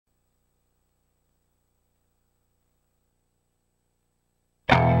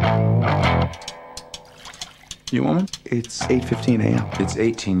You woman? It's 8:15 a.m. It's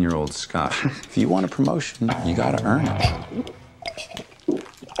 18-year-old Scott. If you want a promotion, you gotta earn it.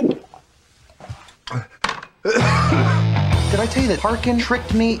 Did I tell you that Parkin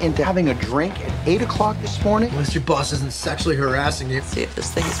tricked me into having a drink at 8 o'clock this morning? Unless your boss isn't sexually harassing you. See if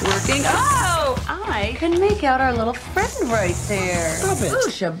this thing's working. Oh, I can make out our little friend right there. Stop it. Ooh,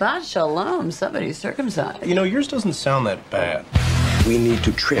 Shabbat Shalom. Somebody's circumcised. You know, yours doesn't sound that bad. We need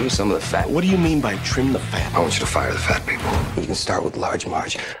to trim some of the fat. What do you mean by trim the fat? I want you to fire the fat people. You can start with Large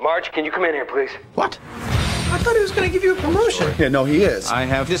Marge. Marge, can you come in here, please? What? I thought he was going to give you a promotion. Yeah, no, he is. I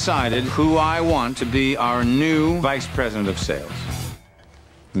have decided who I want to be our new vice president of sales.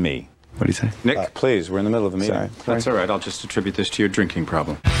 Me. What do you say? Nick, please, we're in the middle of a meeting. Sorry. That's all right. I'll just attribute this to your drinking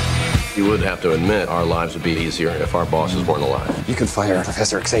problem. You would have to admit our lives would be easier if our bosses weren't alive. You can fire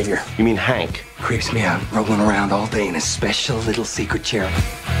Professor Xavier. You mean Hank? Creeps me out, rolling around all day in a special little secret chair.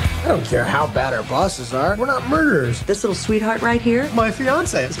 I don't care how bad our bosses are. We're not murderers. This little sweetheart right here My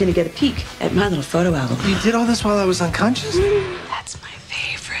fiance. is going to get a peek at my little photo album. You did all this while I was unconscious? That's my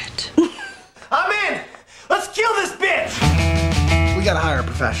favorite. I'm in! Let's kill this bitch! We gotta hire a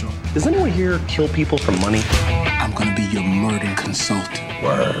professional. Does anyone here kill people for money? I'm gonna be your murder consultant.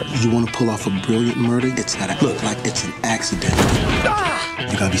 Word. You wanna pull off a brilliant murder? It's gotta look like it's an accident.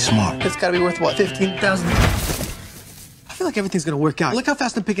 You gotta be smart. It's gotta be worth what, 15,000? I feel like everything's gonna work out. Look how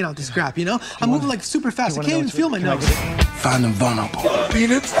fast I'm picking out this crap, you know? I'm moving like super fast. I can't even feel my nose. Find them vulnerable.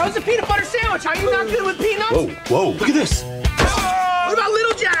 Peanuts? That was a peanut butter sandwich. Are you not good with peanuts? Whoa. Look at this. What about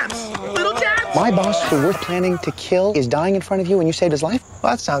little jabs? Little jabs? My boss, who we're planning to kill, is dying in front of you and you saved his life?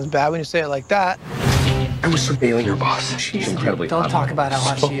 Well, that sounds bad when you say it like that. I was surveilling your boss. She's incredibly Don't hot. talk about how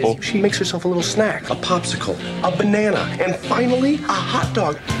hot she is. She makes herself a little snack, a popsicle, a banana, and finally, a hot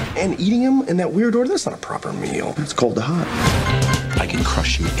dog. And eating them in that weird order, that's not a proper meal. It's cold to hot. I can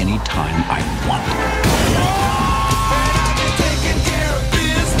crush you anytime I want.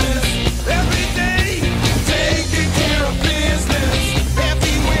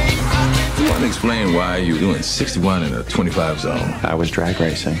 Explain why you doing 61 in a 25 zone. I was drag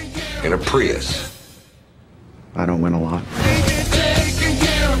racing. In a Prius. I don't win a lot.